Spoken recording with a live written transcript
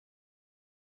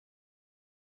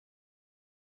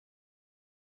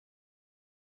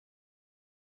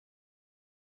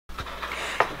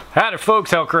Howdy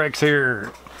folks, Hellcrex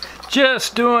here.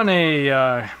 Just doing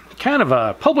a kind of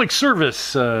a public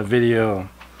service video.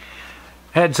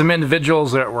 Had some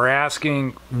individuals that were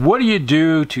asking, what do you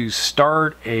do to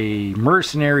start a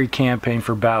mercenary campaign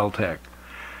for Battletech?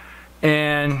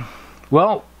 And,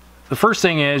 well, the first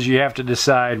thing is you have to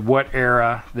decide what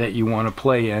era that you want to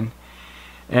play in.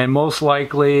 And most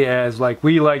likely, as like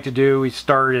we like to do, we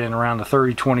start in around the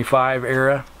 3025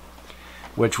 era,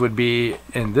 which would be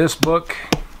in this book.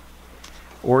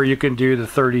 Or you can do the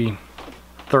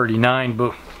 3039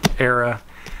 book era.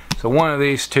 So one of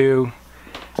these two.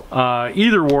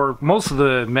 Either or, most of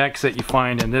the mechs that you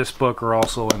find in this book are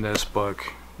also in this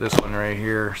book. This one right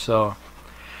here. So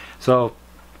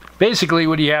basically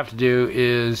what you have to do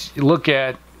is look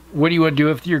at what do you want to do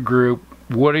with your group,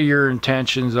 what are your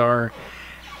intentions are.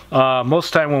 Most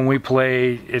of the time when we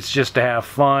play, it's just to have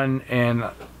fun, and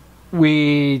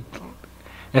we,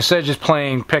 instead of just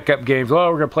playing pickup games,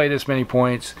 oh, we're going to play this many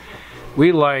points,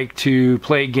 we like to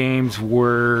play games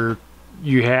where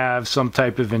you have some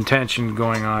type of intention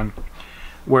going on,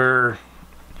 where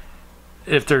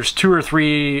if there's 2 or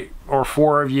 3 or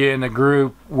 4 of you in a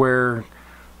group, where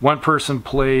one person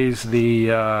plays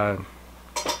the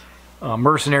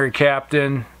mercenary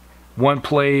captain, one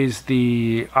plays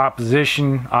the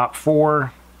opposition op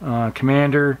 4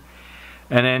 commander,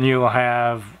 and then you'll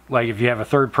have, like, if you have a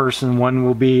third person, one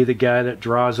will be the guy that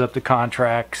draws up the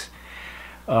contracts,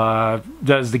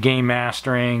 does the game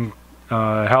mastering,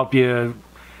 help you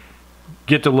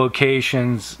get the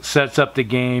locations, sets up the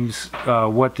games,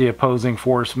 what the opposing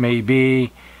force may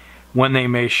be, when they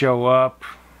may show up.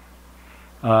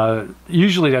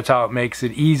 Usually that's how it makes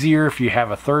it easier if you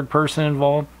have a third person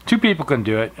involved. 2 people can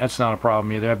do it. That's not a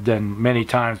problem either. I've done many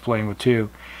times playing with 2.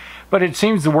 But it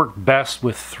seems to work best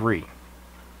with 3.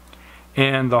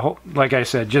 And the whole, like I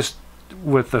said, just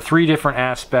with the 3 different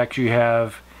aspects you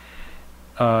have,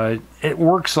 it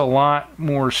works a lot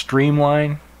more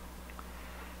streamlined.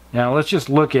 Now let's just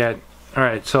look at,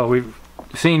 alright, so we've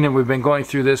seen that we've been going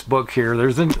through this book here.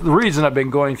 There's the reason I've been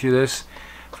going through this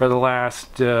for the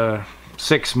last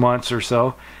 6 months or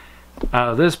so out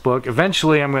of this book.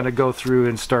 Eventually I'm going to go through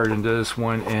and start into this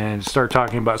one and start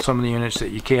talking about some of the units that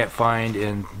you can't find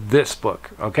in this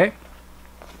book, okay?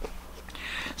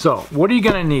 So what are you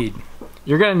going to need?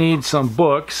 You're going to need some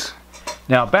books.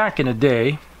 Now back in the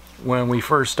day when we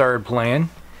first started playing,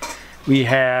 we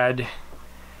had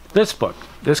this book.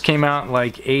 This came out in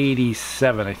like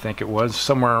 87, I think it was,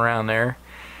 somewhere around there.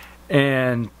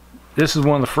 And this is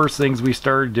one of the first things we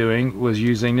started doing, was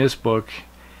using this book,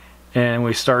 and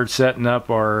we started setting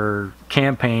up our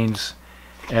campaigns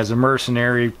as a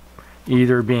mercenary,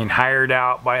 either being hired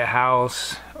out by a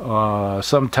house,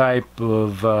 some type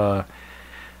of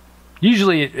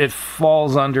usually it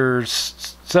falls under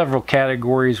several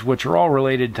categories, which are all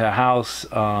related to house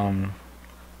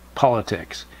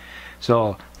politics.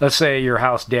 So let's say you're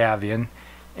House Davian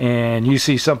and you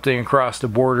see something across the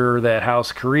border that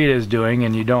House Karita is doing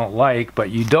and you don't like, but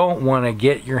you don't want to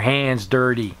get your hands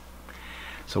dirty.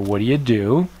 So what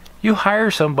do? You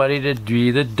hire somebody to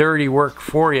do the dirty work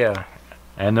for you.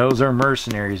 And those are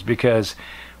mercenaries because,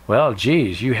 well,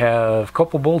 geez, you have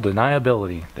culpable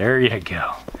deniability. There you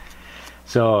go.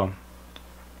 So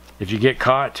if you get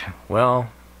caught, well,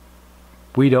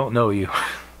 we don't know you.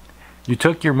 You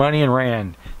took your money and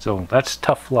ran. So that's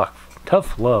tough luck,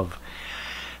 tough love.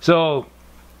 So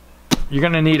you're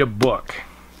going to need a book.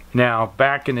 Now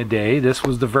back in the day, this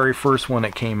was the very first one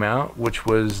that came out, which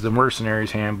was the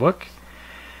Mercenaries Handbook.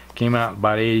 Came out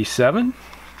about 87.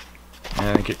 And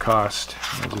I think it cost,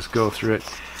 I'll just go through it.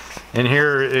 And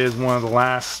here is one of the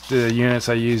last units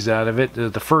I used out of it.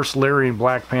 The first Lyrian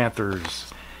Black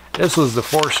Panthers. This was the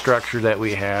force structure that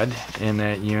we had in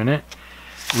that unit.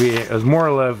 It was more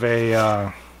of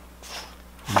a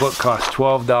book, cost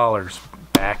 $12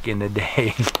 back in the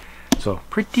day. So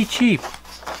pretty cheap.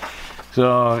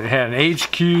 So it had an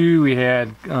HQ, we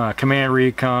had Command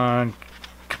Recon,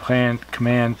 Command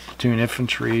Platoon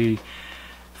Infantry,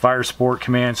 Fire Support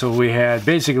Command. So we had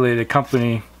basically the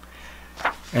company,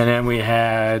 and then we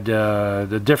had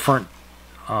the different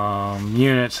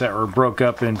units that were broke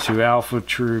up into Alpha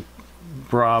Troop,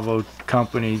 Bravo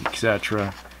Company,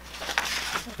 etc.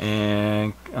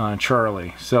 and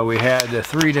Charlie. So we had the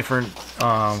 3 different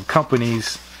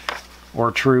companies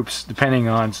or troops, depending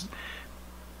on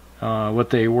what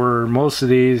they were. Most of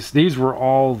these were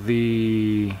all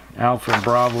the Alpha and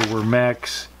Bravo were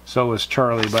mechs. So was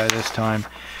Charlie by this time.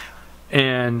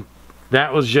 And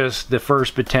that was just the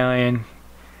 1st battalion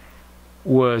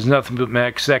was nothing but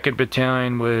mechs. 2nd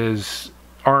battalion was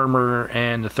armor,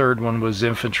 and the 3rd one was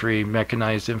infantry,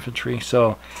 mechanized infantry.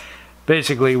 So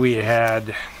basically we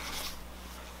had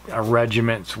a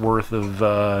regiment's worth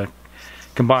of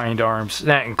combined arms.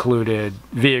 That included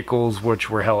vehicles, which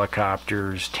were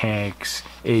helicopters, tanks,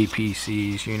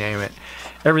 APCs, you name it.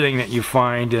 Everything that you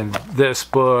find in this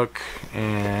book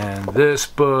and this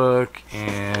book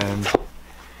and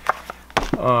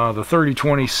the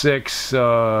 3026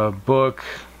 book,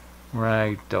 where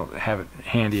I don't have it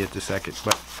handy at the second.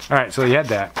 But alright, so you had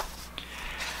that.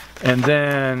 And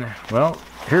then, well,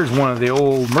 here's one of the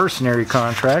old mercenary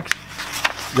contracts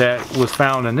that was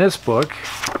found in this book.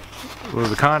 It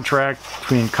was a contract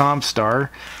between Comstar.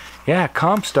 Yeah,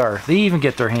 Comstar. They even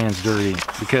get their hands dirty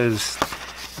because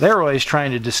they're always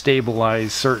trying to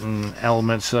destabilize certain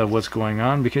elements of what's going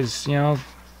on because, you know,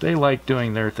 they like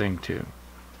doing their thing too.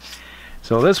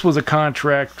 So this was a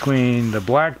contract between the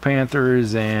Black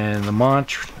Panthers and the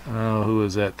who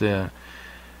was that? The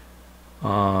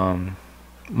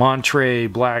Monterey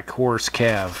Black Horse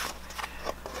Cav,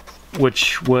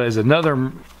 which was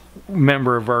another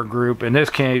member of our group. In this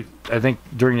case, I think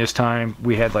during this time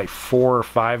we had like 4 or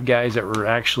 5 guys that were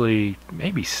actually,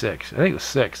 maybe 6, I think it was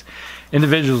 6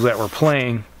 individuals that were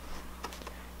playing,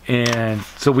 and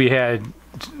so we had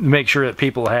to make sure that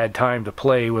people had time to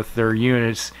play with their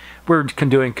units. We're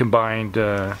doing combined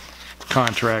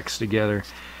contracts together,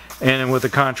 and with the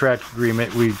contract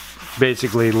agreement we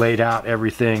basically laid out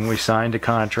everything. We signed a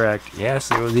contract. Yes,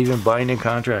 there was even binding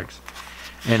contracts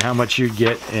and how much you'd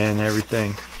get and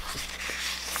everything.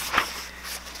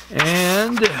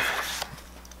 And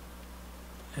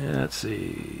let's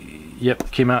see,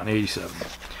 yep, came out in '87.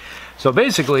 So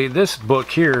basically this book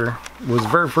here was the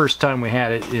very first time we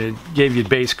had it. It gave you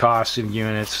base costs in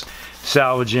units,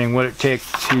 salvaging, what it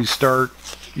takes to start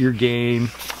your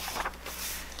game.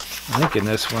 I think in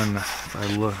this one, if I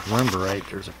remember right,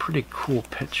 there's a pretty cool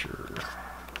picture,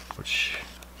 which,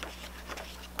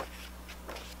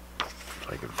 if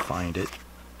I can find it,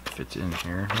 if it's in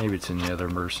here, maybe it's in the other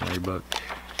mercenary book.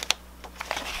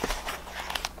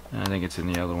 I think it's in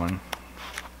the other one,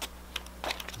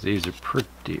 because these are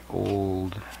pretty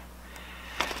old.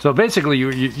 So basically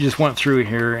you just went through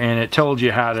here and it told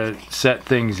you how to set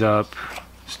things up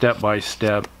step by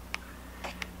step.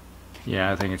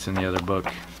 Yeah, I think it's in the other book,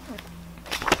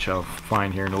 which I'll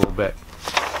find here in a little bit.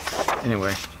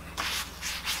 Anyway,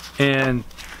 and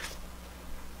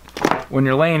when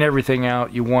you're laying everything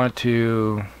out, you want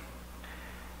to,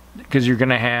 because you're going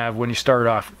to have, when you start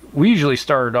off, we usually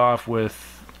started off with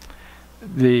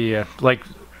the like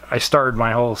I started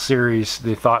my whole series,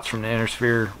 the Thoughts from the Inner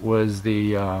Sphere, was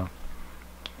the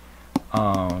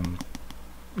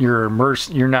you're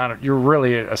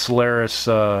really a Solaris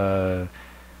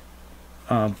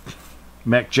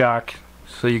mech jock.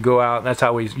 So you go out, and that's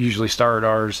how we usually start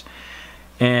ours,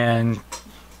 and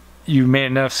you made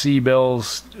enough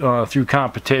C-bills through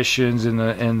competitions in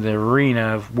the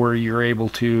arena where you're able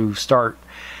to start.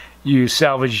 You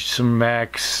salvage some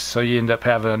mechs, so you end up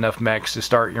having enough mechs to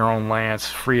start your own lance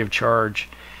free of charge,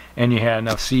 and you had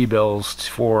enough C-bills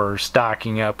for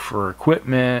stocking up for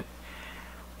equipment,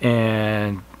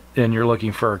 and then you're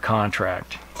looking for a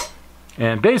contract.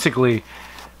 And basically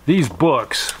these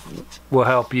books will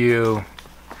help you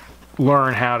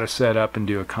learn how to set up and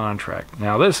do a contract.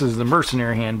 Now this is the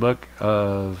Mercenary Handbook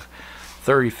of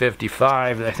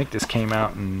 3055. I think this came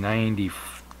out in 92,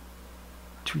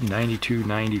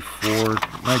 94,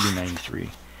 might be 93.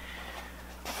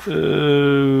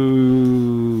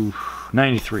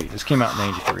 93. This came out in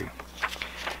 93. It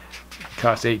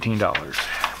cost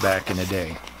 $18 back in the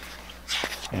day.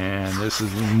 And this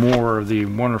is more of the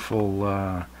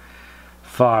wonderful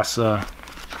FOSSA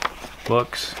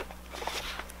books.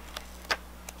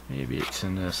 Maybe it's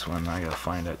in this one. I gotta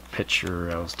find that picture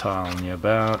I was telling you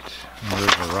about.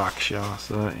 There's a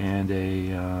Rakshasa and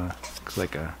a looks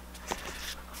like a,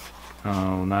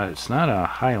 oh, it's not a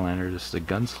Highlander, it's a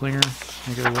gunslinger, I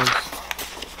think it was.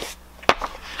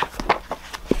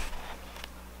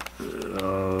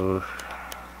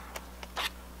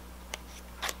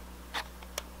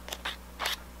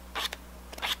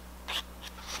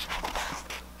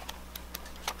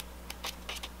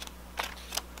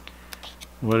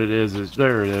 What it is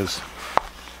there it is.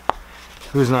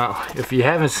 Who's not? If you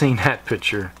haven't seen that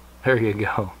picture, there you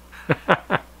go.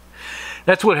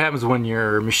 That's what happens when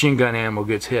your machine gun ammo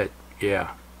gets hit. Yeah,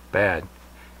 bad.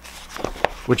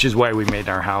 Which is why we made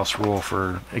our house rule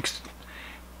for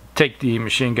take the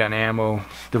machine gun ammo,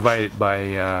 divide it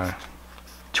by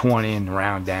 20 and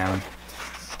round down.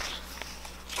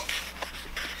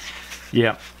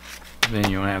 Yeah,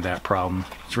 then you don't have that problem.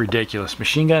 It's ridiculous.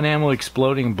 Machine gun ammo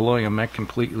exploding and blowing a mech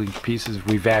completely to pieces.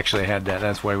 We've actually had that.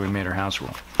 That's why we made our house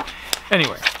rule.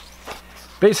 Anyway,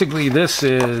 basically this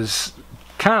is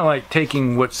kind of like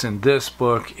taking what's in this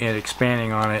book and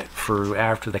expanding on it for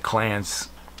after the clans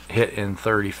hit in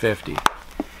 3050.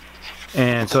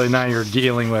 And so now you're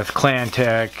dealing with clan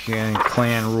tech and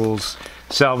clan rules,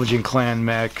 salvaging clan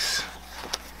mechs,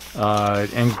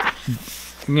 and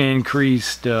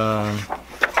increased, oh,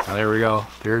 there we go,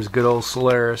 there's good old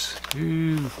Solaris.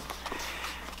 Ooh.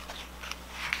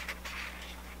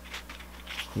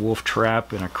 Wolf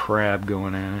trap and a crab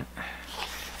going at it.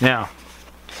 Now,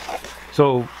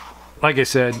 so like I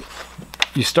said,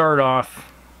 you start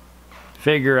off,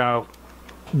 figure out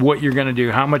what you're going to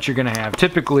do, how much you're going to have.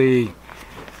 Typically,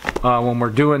 when we're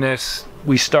doing this,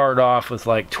 we start off with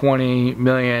like 20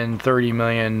 million, 30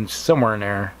 million, somewhere in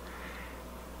there.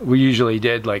 We usually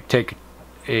did like take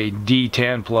a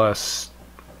D10 plus,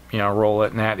 you know, roll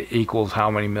it, and that equals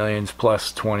how many millions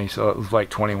plus 20, so it was like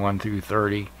 21 through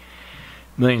 30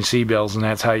 million C-bills, and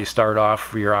that's how you start off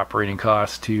for your operating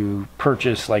costs to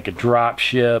purchase like a drop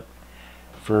ship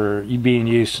for you being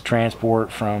used to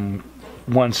transport from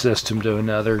one system to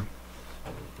another.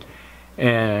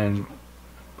 And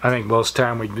I think most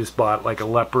time we just bought like a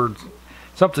Leopard,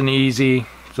 something easy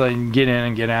so you can get in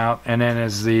and get out. And then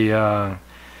as the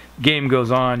game goes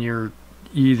on, you're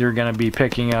either going to be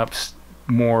picking up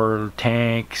more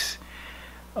tanks,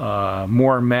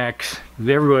 more mechs.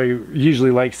 Everybody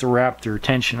usually likes to wrap their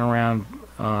attention around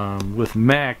with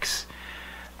mechs,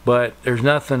 but there's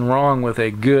nothing wrong with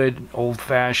a good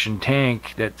old-fashioned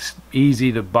tank that's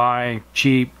easy to buy,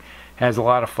 cheap, has a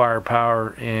lot of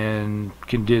firepower, and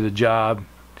can do the job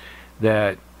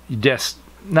that you just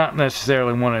not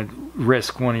necessarily want to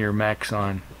risk one of your mechs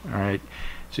on. All right,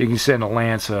 so you can send a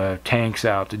lance of tanks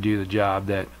out to do the job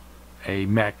that a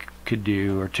mech could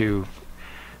do, or two,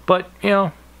 but you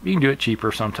know, you can do it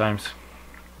cheaper sometimes.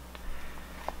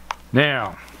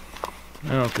 Now,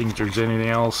 I don't think there's anything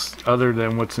else other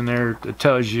than what's in there. It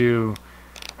tells you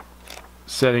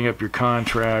setting up your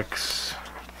contracts,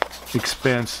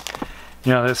 expense.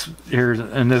 You know, this here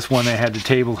in this one they had the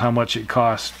table how much it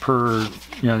costs per.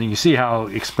 You know, you can see how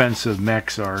expensive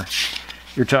mechs are.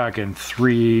 You're talking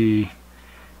 3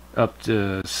 up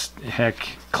to,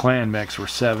 heck, clan mechs were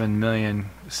 7 million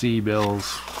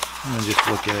C-bills. And just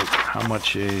look at how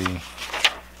much a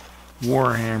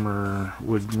Warhammer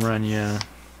would run you.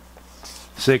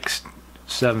 6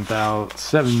 or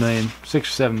 7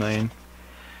 million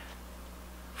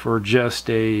for just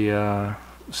a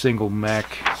single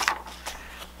mech.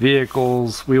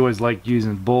 Vehicles, we always liked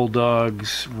using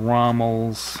Bulldogs,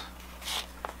 Rommels,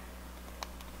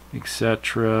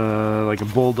 etc. Like a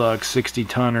Bulldog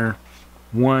 60-tonner,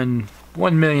 1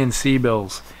 million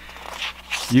C-bills.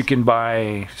 You can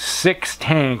buy 6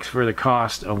 tanks for the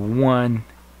cost of 1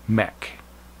 mech.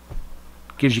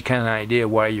 Gives you kind of an idea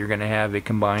why you're going to have a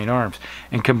combined arms.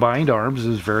 And combined arms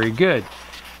is very good,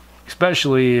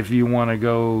 especially if you want to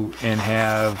go and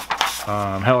have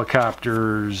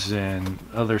helicopters and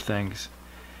other things,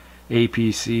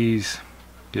 APCs,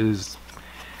 because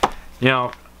you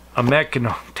know a mech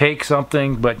can take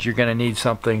something, but you're going to need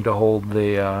something to hold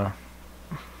the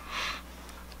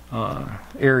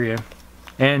area.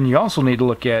 And you also need to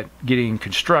look at getting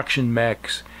construction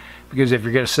mechs, because if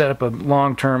you're going to set up a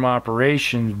long-term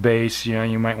operations base, you know,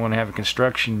 you might want to have a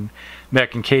construction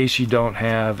mech in case you don't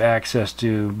have access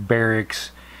to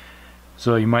barracks.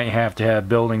 So you might have to have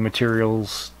building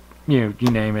materials, you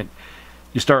name it.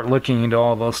 You start looking into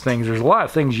all those things. There's a lot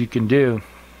of things you can do.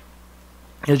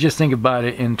 And just think about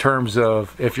it in terms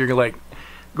of if you're like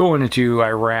going into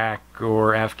Iraq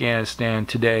or Afghanistan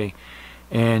today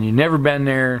and you've never been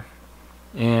there,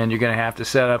 and you're going to have to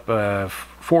set up a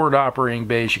forward operating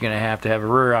base, you're going to have a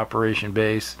rear operation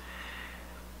base,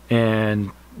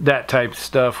 and that type of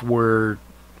stuff, where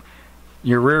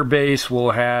your rear base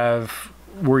will have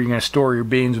where you're going to store your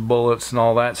beans and bullets and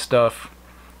all that stuff,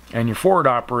 and your forward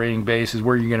operating base is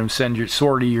where you're going to send your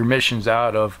sortie your missions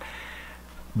out of.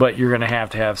 But you're going to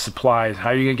have supplies.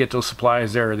 How are you going to get those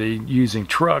supplies there? Are they using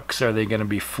trucks? Are they going to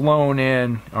be flown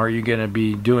in? Are you going to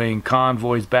be doing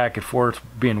convoys back and forth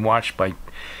being watched by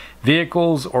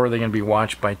vehicles, or are they going to be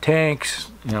watched by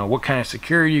tanks? You know, what kind of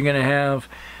security you're going to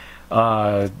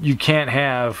have? You can't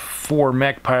have 4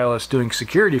 mech pilots doing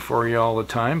security for you all the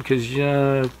time, because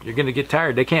you're going to get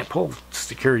tired. They can't pull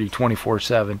security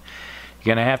 24/7.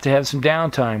 You're going to have some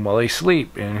downtime while they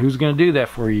sleep. And who's going to do that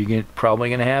for you? You're probably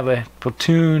going to have a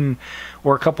platoon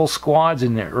or a couple squads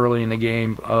in there early in the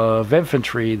game of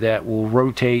infantry that will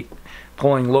rotate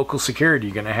pulling local security.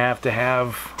 You're going to have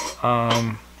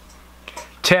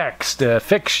techs to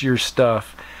fix your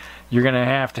stuff. You're going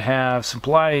to have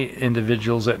supply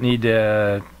individuals that need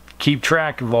to keep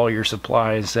track of all your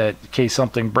supplies, that in case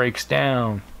something breaks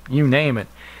down, you name it.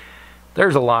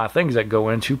 there's a lot of things that go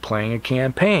into playing a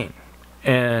campaign.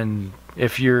 And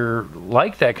if you're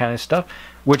like that kind of stuff,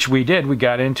 which we did, we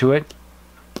got into it,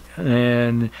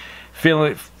 and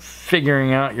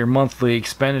figuring out your monthly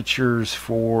expenditures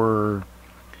for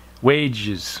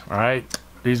wages, right?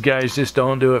 These guys just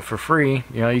don't do it for free.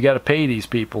 You know, you got to pay these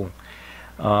people.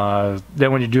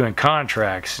 Then when you're doing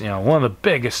contracts, you know, one of the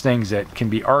biggest things that can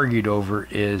be argued over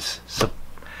is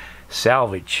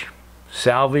salvage.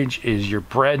 Salvage is your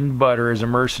bread and butter as a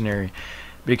mercenary,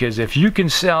 because if you can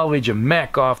salvage a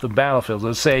mech off the battlefield,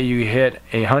 let's say you hit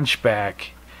a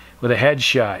hunchback with a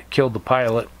headshot, killed the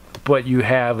pilot, but you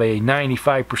have a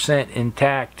 95%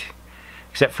 intact,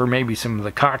 except for maybe some of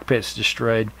the cockpits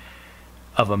destroyed,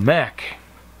 of a mech.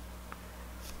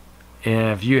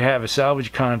 And if you have a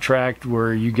salvage contract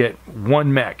where you get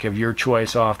one mech of your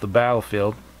choice off the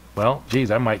battlefield, well,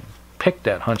 geez, I might pick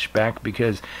that hunchback,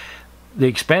 because the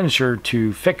expenditure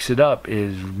to fix it up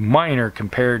is minor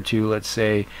compared to, let's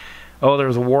say, oh, there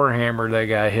was a Warhammer that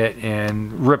got hit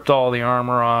and ripped all the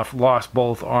armor off, lost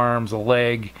both arms, a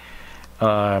leg,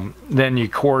 then you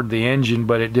cored the engine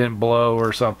but it didn't blow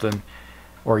or something,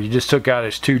 or you just took out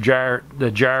its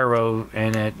the gyro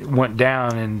and it went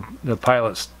down and the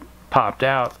pilots popped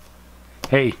out.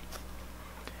 Hey,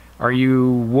 are you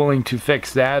willing to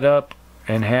fix that up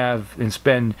and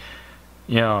spend,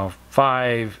 you know,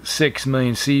 5-6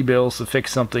 million C-bills to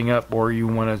fix something up, or you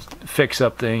want to fix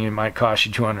something, it might cost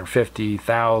you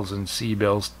 250,000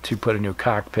 C-bills to put a new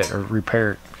cockpit or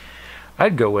repair it?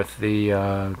 I'd go with the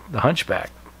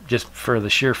hunchback, just for the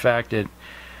sheer fact that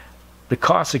the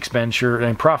cost expenditure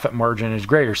and profit margin is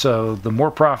greater. So the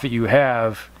more profit you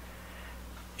have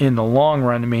in the long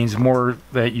run, it means more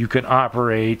that you can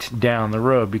operate down the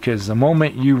road, because the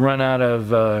moment you run out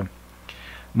of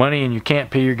money and you can't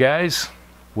pay your guys,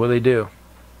 what do?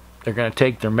 They're going to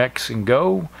take their mechs and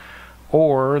go,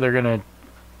 or they're going to,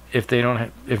 if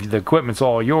the equipment's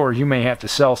all yours, you may have to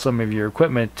sell some of your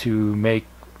equipment to make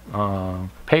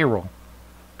payroll.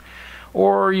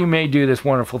 Or you may do this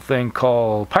wonderful thing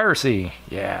called piracy.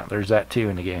 Yeah, there's that too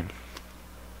in the game.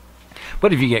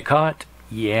 But if you get caught,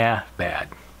 yeah, bad.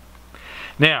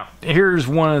 Now, here's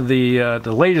one of the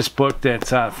latest book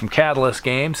that's out from Catalyst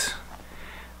Games.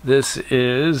 This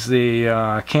is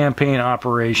the campaign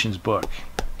operations book,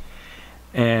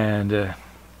 and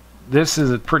this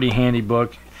is a pretty handy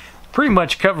book. Pretty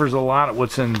much covers a lot of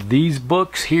what's in these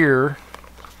books here,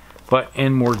 but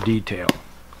in more detail.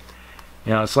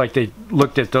 You know, it's like they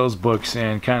looked at those books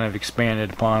and kind of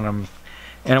expanded upon them.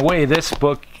 In a way, this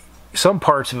book, some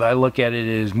parts of it, I look at it,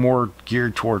 is more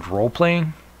geared towards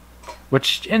role-playing,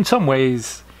 which in some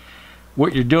ways,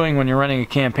 what you're doing when you're running a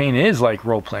campaign is like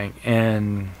role-playing,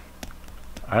 and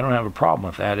I don't have a problem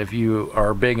with that if you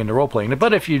are big into role-playing.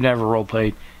 But if you never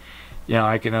role-played, you know,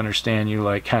 I can understand you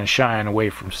like kind of shying away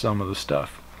from some of the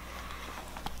stuff.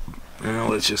 Now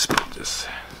let's just put this,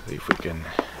 see if we can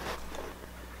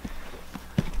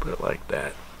put it like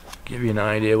that, give you an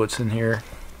idea what's in here.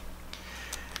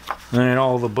 And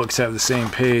all the books have the same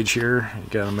page here. You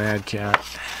got a Mad Cat.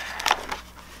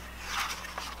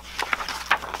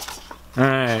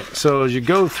 Alright, so as you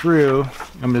go through,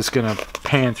 I'm just going to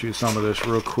pan through some of this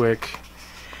real quick.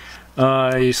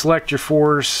 You select your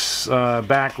force,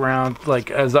 background.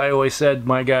 Like, as I always said,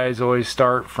 my guys always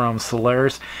start from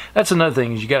Solaris. That's another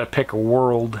thing, is you got to pick a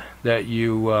world that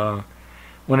you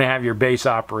want to have your base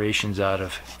operations out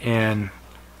of. And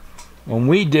when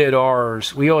we did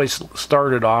ours, we always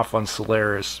started off on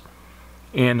Solaris.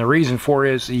 And the reason for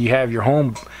it is you have your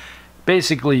home,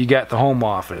 basically you got the home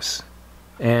office.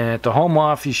 And at the home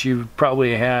office, you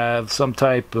probably have some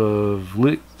type of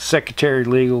secretary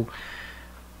legal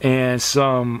and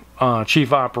some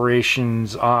chief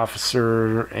operations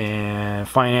officer and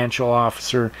financial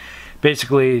officer.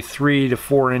 Basically 3 to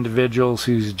 4 individuals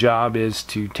whose job is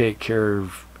to take care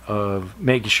of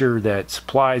making sure that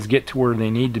supplies get to where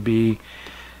they need to be.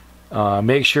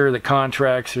 Make sure that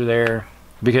contracts are there.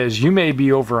 Because you may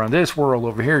be over on this world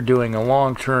over here doing a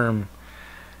long-term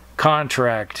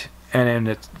contract, and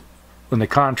then when the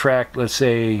contract, let's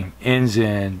say, ends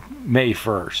in May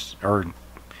 1st or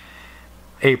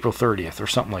April 30th or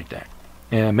something like that.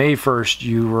 And May 1st,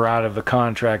 you were out of the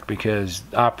contract because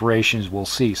operations will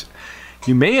cease.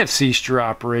 You may have ceased your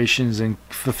operations and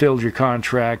fulfilled your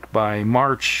contract by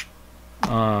March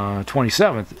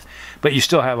 27th, but you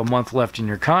still have a month left in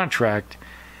your contract.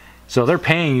 So they're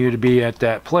paying you to be at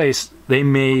that place. They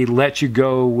may let you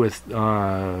go with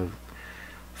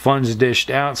funds dished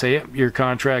out and say, yep, your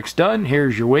contract's done,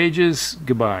 here's your wages,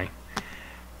 goodbye.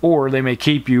 Or they may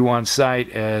keep you on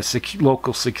site as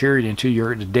local security until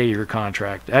the day of your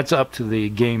contract. That's up to the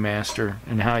game master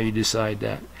and how you decide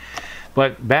that.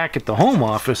 But back at the home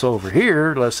office over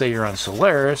here, let's say you're on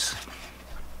Solaris,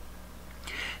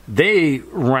 they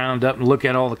round up and look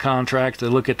at all the contracts. They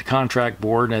look at the contract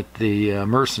board at the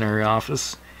mercenary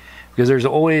office, because there's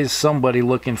always somebody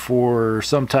looking for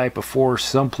some type of force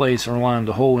someplace along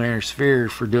the whole inner sphere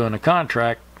for doing a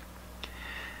contract.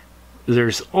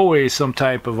 There's always some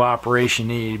type of operation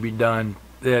needed to be done.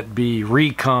 That be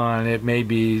recon, it may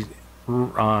be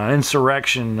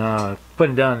insurrection,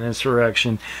 putting down an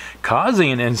insurrection,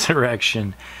 causing an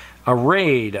insurrection, a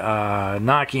raid,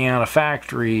 knocking out a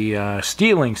factory,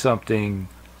 stealing something.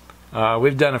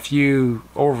 We've done a few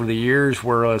over the years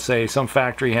where, let's say, some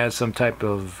factory has some type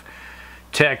of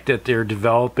tech that they're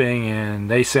developing and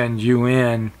they send you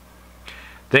in.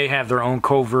 They have their own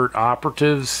covert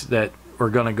operatives that are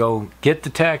going to go get the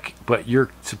tech, but you're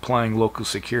supplying local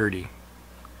security,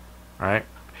 right,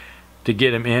 to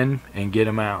get them in and get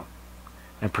them out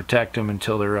and protect them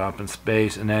until they're up in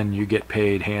space, and then you get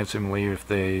paid handsomely if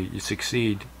you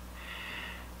succeed.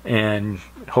 And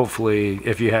hopefully,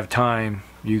 if you have time,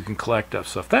 you can collect up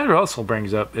stuff. That also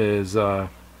brings up is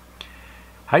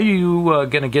how you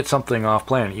going to get something off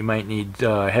planet. You might need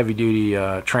heavy duty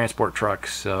transport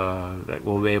trucks that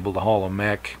will be able to haul a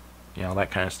mech, you know,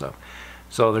 that kind of stuff.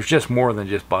 So there's just more than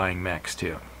just buying mechs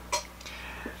too.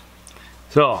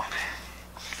 So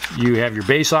you have your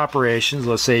base operations.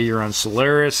 Let's say you're on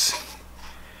Solaris,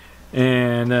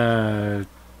 and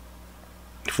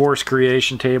force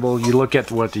creation table. You look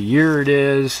at what the year it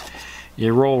is.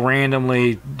 You roll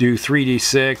randomly, do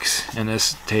 3d6 in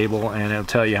this table, and it'll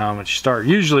tell you how much you start.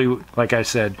 Usually, like I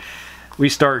said, we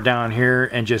start down here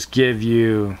and just give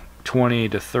you 20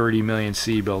 to 30 million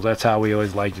C-bills. That's how we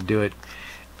always like to do it.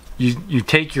 You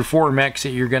take your 4 mechs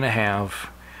that you're going to have,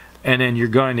 and then you're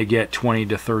going to get 20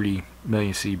 to 30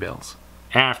 million C-bills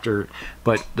after.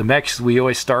 But the mechs we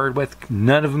always started with,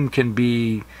 none of them can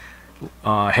be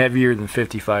heavier than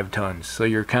 55 tons. So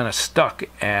you're kind of stuck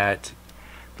at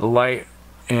the light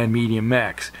and medium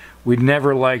mechs. We'd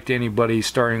never liked anybody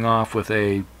starting off with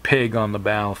a pig on the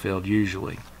battlefield,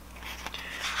 usually.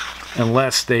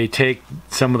 Unless they take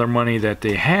some of their money that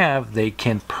they have, they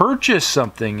can purchase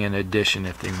something in addition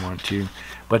if they want to,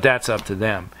 but that's up to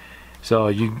them.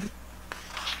 So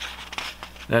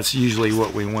that's usually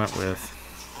what we went with.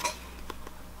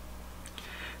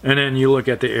 And then you look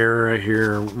at the era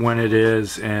here, when it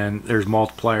is, and there's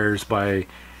multipliers by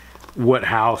what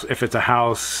house, if it's a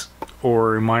house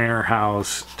or a minor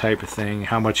house type of thing,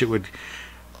 how much it would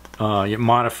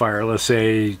modifier. Let's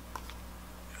say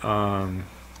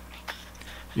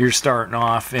you're starting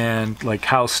off in like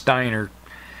House Steiner,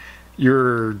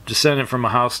 you're descendant from a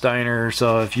House Steiner,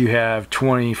 so if you have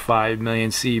 25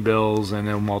 million C-bills, and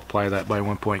they'll multiply that by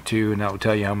 1.2, and that will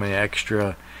tell you how many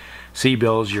extra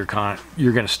C-bills you're going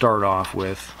to start off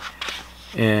with.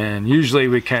 And usually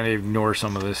we kind of ignore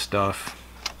some of this stuff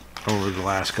over the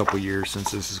last couple years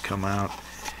since this has come out.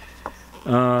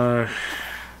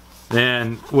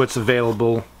 Then what's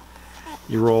available,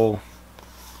 you roll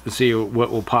to see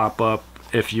what will pop up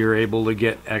if you're able to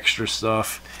get extra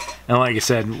stuff. And like I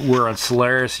said, we're on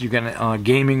Solaris. You're gonna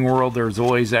Gaming World, there's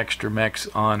always extra mechs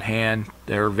on hand.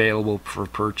 They're available for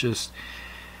purchase.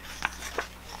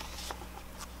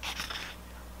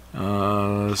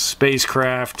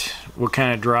 Spacecraft, what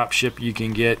kind of drop ship you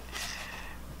can get,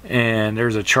 and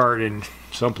there's a chart in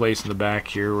someplace in the back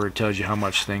here where it tells you how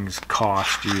much things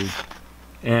cost you.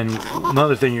 And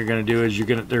another thing you're going to do is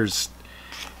there's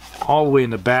all the way in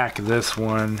the back of this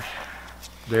one,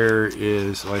 there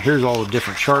is, like, here's all the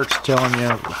different charts telling you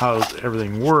how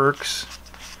everything works.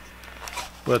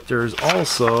 But there's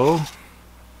also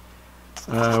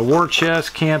a war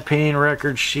chest campaign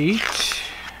record sheet.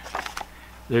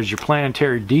 There's your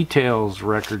planetary details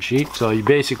record sheet. So you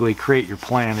basically create your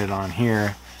planet on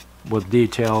here with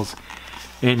details,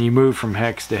 and you move from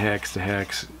hex to hex to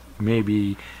hex.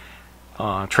 Maybe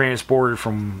transported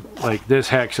from like this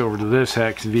hex over to this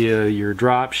hex via your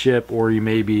drop ship, or you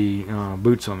may be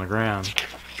boots on the ground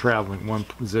traveling one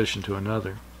position to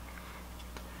another.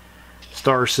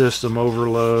 Star system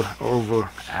overview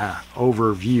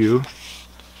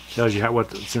tells you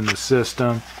what's in the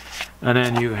system. And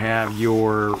then you have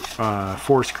your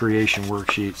force creation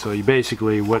worksheet. So you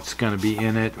basically what's going to be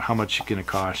in it, how much it's going to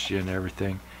cost you, and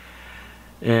everything.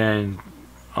 And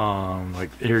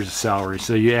like here's the salary.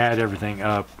 So you add everything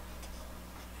up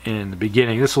in the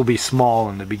beginning. This will be small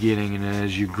in the beginning, and then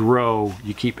as you grow,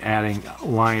 you keep adding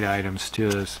line items to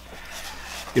this.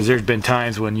 Because there's been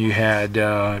times when you had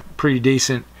pretty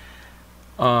decent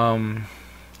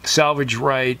salvage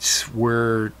rights,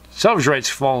 where salvage rights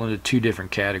fall into 2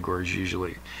 different categories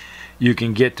usually. You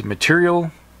can get the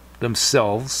material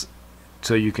themselves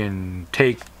so you can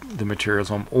take the materials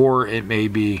home, or it may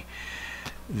be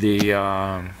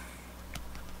the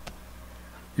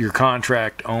your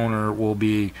contract owner will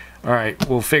be, all right,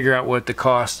 we'll figure out what the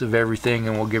cost of everything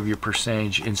and we'll give you a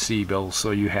percentage in C-bills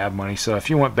so you have money. So if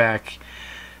you went back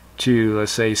to,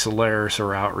 let's say, Solaris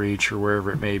or Outreach or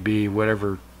wherever it may be,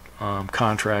 whatever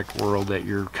contract world that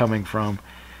you're coming from,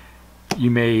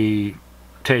 you may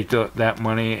take that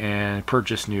money and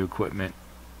purchase new equipment,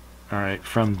 all right,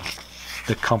 from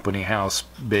the company house,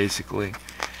 basically.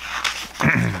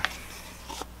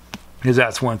 Because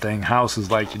that's one thing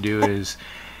houses like to do is,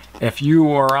 if you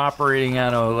are operating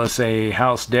out of, let's say,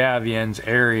 House Davian's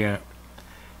area,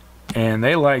 and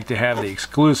they like to have the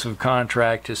exclusive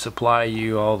contract to supply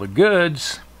you all the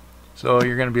goods, so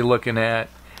you're going to be looking at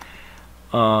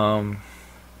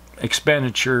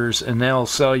expenditures, and they'll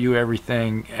sell you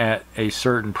everything at a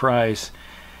certain price,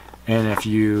 and if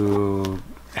you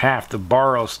have to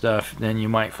borrow stuff, then you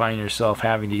might find yourself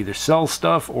having to either sell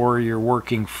stuff or you're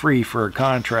working free for a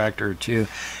contract or two,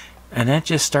 and that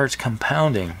just starts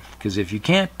compounding, because if you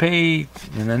can't pay,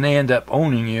 and then they end up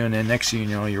owning you, and then next thing you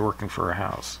know, you're working for a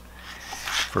house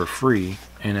for free,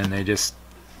 and then they just,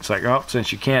 it's like, oh,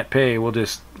 since you can't pay, we'll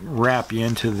just wrap you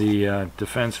into the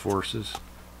defense forces.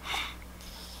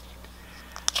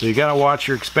 So you got to watch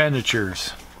your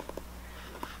expenditures.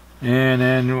 And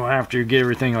then after you get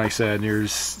everything, like I said, you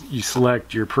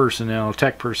select your personnel,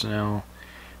 tech personnel,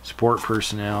 support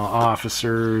personnel,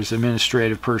 officers,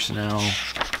 administrative personnel.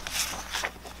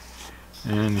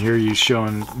 And here you're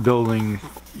showing building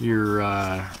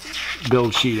your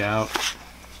build sheet out.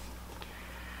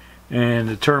 And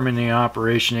determining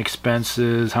operation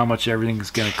expenses, how much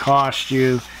everything's going to cost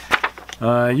you.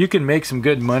 You can make some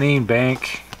good money in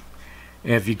bank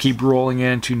if you keep rolling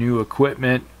into new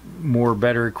equipment, more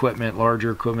better equipment, larger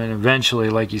equipment. Eventually,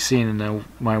 like you've seen in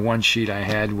my one sheet I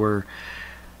had, we're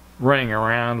running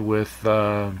around with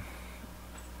I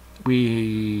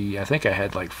think I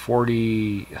had like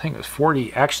 40, I think it was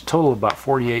 40, actually total about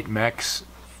 48 mechs.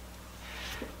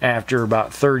 After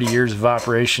about 30 years of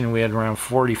operation, we had around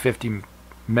 40-50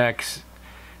 mechs,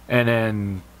 and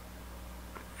then,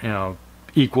 you know,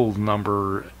 equal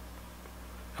number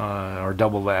or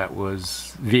double that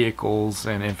was vehicles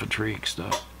and infantry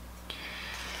stuff.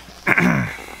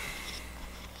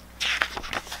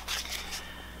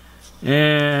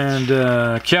 And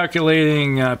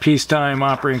calculating peacetime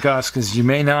operating costs, because you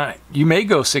may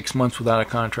go 6 months without a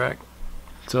contract,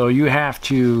 so you have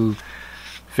to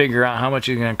figure out how much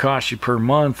it's going to cost you per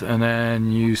month, and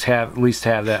then you at least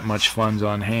have that much funds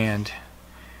on hand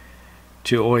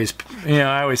to always, you know,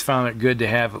 I always found it good to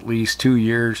have at least 2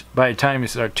 years. By the time you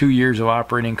start, 2 years of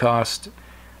operating cost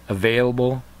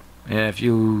available, and if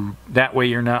you, that way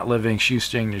you're not living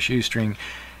shoestring to shoestring.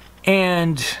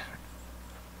 And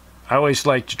I always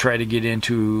like to try to get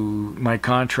into my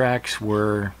contracts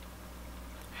where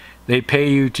they pay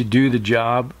you to do the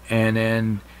job, and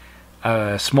then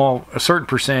a certain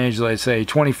percentage, let's say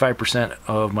 25%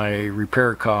 of my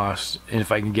repair costs, and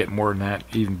if I can get more than that,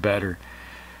 even better,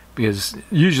 because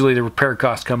usually the repair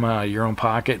costs come out of your own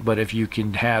pocket. But if you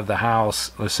can have the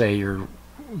house, let's say you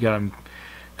got a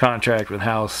contract with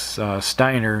House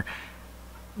Steiner,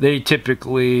 they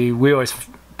typically, we always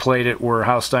played it where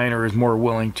House Steiner is more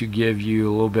willing to give you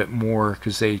a little bit more,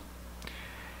 because they,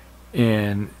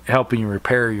 in helping you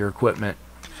repair your equipment,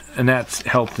 and that's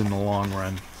helped in the long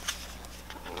run.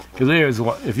 Because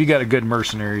if you got a good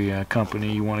mercenary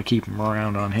company, you want to keep them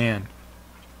around on hand.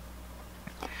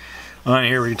 On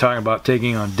here we're talking about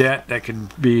taking on debt that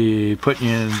could be putting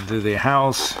you into the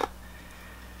house.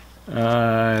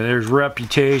 There's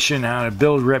reputation, how to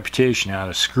build reputation, how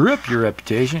to screw up your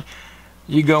reputation.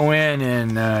 You go in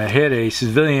and hit a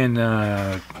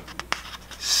civilian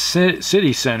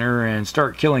city center and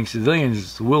start killing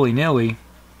civilians willy-nilly,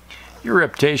 your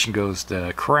reputation goes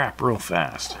to crap real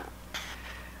fast.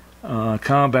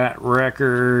 Combat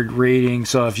record rating.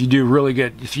 So if you do really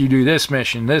good, if you do this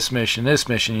mission, this mission, this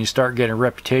mission, you start getting a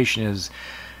reputation as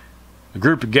a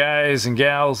group of guys and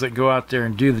gals that go out there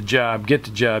and do the job, get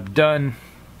the job done,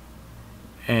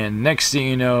 and next thing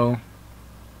you know,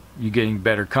 you're getting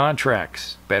better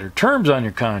contracts, better terms on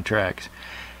your contracts.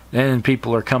 Then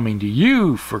people are coming to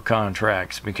you for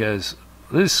contracts because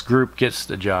this group gets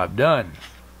the job done.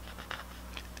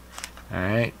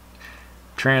 Alright.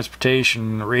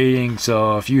 Transportation rating.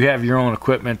 So if you have your own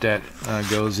equipment, that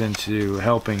goes into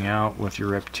helping out with your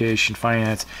reputation.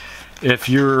 Finance. If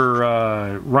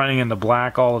you're running in the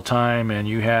black all the time and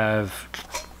you have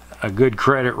a good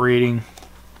credit rating,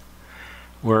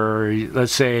 where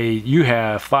let's say you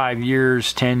have 5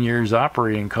 years, 10 years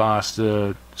operating costs,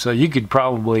 so you could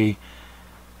probably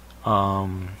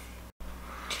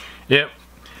Yep.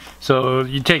 So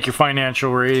you take your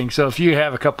financial rating. So if you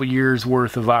have a couple years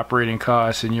worth of operating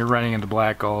costs and you're running into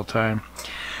black all the time,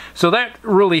 so that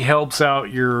really helps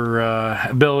out your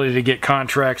ability to get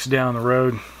contracts down the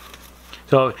road.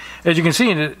 So as you can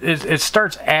see, it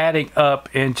starts adding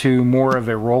up into more of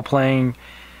a role-playing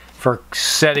for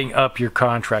setting up your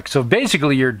contract. So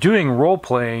basically you're doing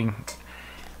role-playing,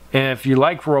 and if you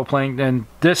like role-playing, then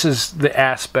this is the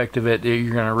aspect of it that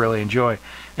you're going to really enjoy.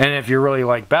 And if you really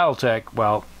like Battletech,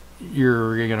 well,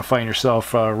 you're going to find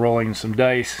yourself rolling some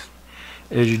dice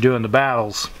as you're doing the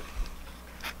battles.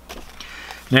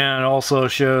 Now it also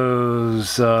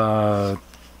shows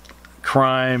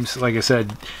crimes. Like I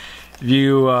said, if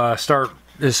you start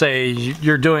to say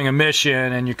you're doing a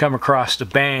mission and you come across a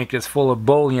bank that's full of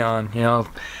bullion, you know,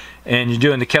 and you're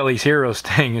doing the Kelly's Heroes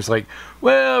thing, it's like,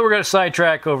 well, we're going to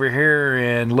sidetrack over here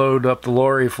and load up the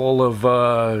lorry full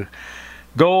of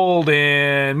gold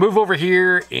and move over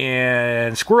here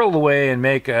and squirrel away and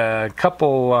make a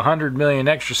couple 100 million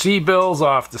extra C-bills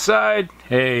off the side.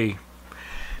 Hey,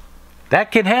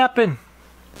 that can happen.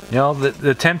 You know,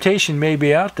 the temptation may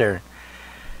be out there.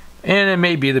 And it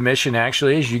may be the mission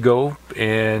actually is you go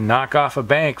and knock off a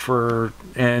bank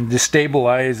and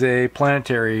destabilize a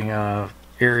planetary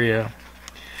area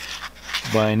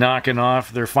by knocking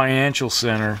off their financial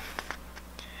center.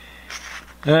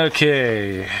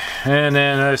 Okay, and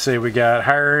then let's see, we got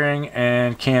hiring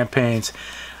and campaigns.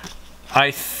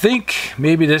 I think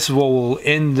maybe this is what we'll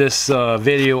end this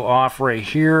video off right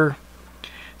here.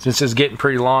 Since it's getting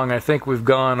pretty long, I think we've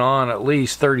gone on at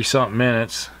least 30-something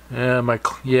minutes.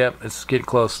 Yep, it's getting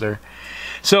close there.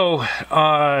 So,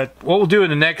 what we'll do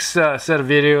in the next set of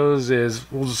videos is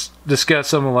we'll just discuss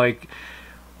something like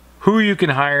who you can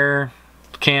hire,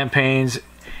 campaigns,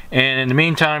 and in the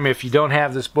meantime, if you don't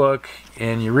have this book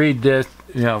and you read this,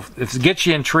 you know, if it gets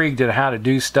you intrigued at how to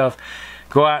do stuff,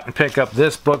 go out and pick up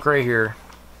this book right here,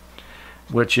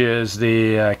 which is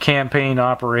the Campaign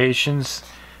Operations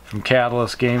from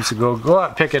Catalyst Games. So go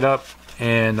out and pick it up.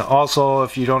 And also,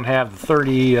 if you don't have the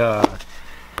 30,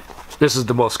 this is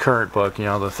the most current book, you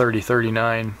know, the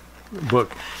 3039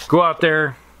 book. Go out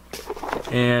there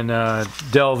and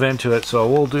delve into it. So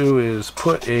what we'll do is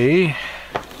put a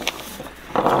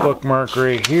bookmark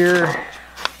right here,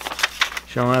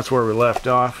 showing that's where we left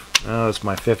off. Oh, it's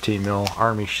my 15 mil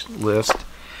army list.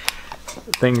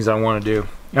 Things I want to do.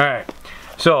 Alright,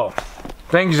 so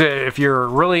things that if you're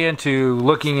really into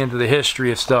looking into the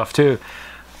history of stuff too,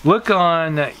 look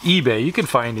on eBay. You can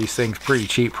find these things pretty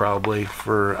cheap, probably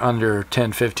for under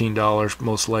 $10–15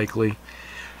 most likely.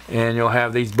 And you'll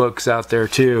have these books out there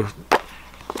too.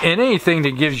 And anything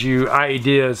that gives you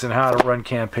ideas on how to run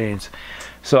campaigns.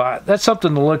 So that's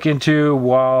something to look into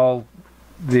while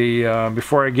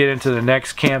before I get into the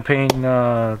next campaign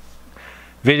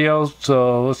video.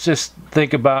 So let's just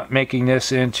think about making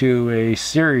this into a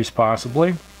series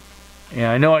possibly. And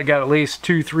I know I got at least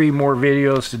 2-3 more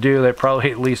videos to do that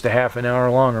probably at least a half an hour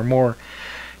long or more.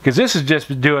 Because this is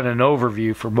just doing an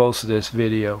overview for most of this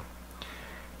video.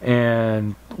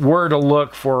 And where to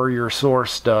look for your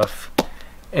source stuff.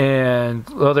 And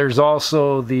well, there's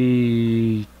also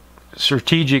the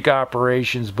Strategic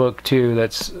Operations book too.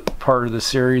 That's part of the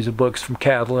series of books from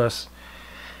Catalyst.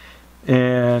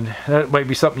 And that might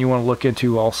be something you want to look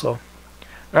into also.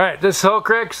 Alright, this is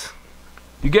Hulkrix.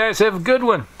 You guys have a good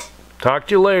one. Talk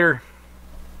to you later.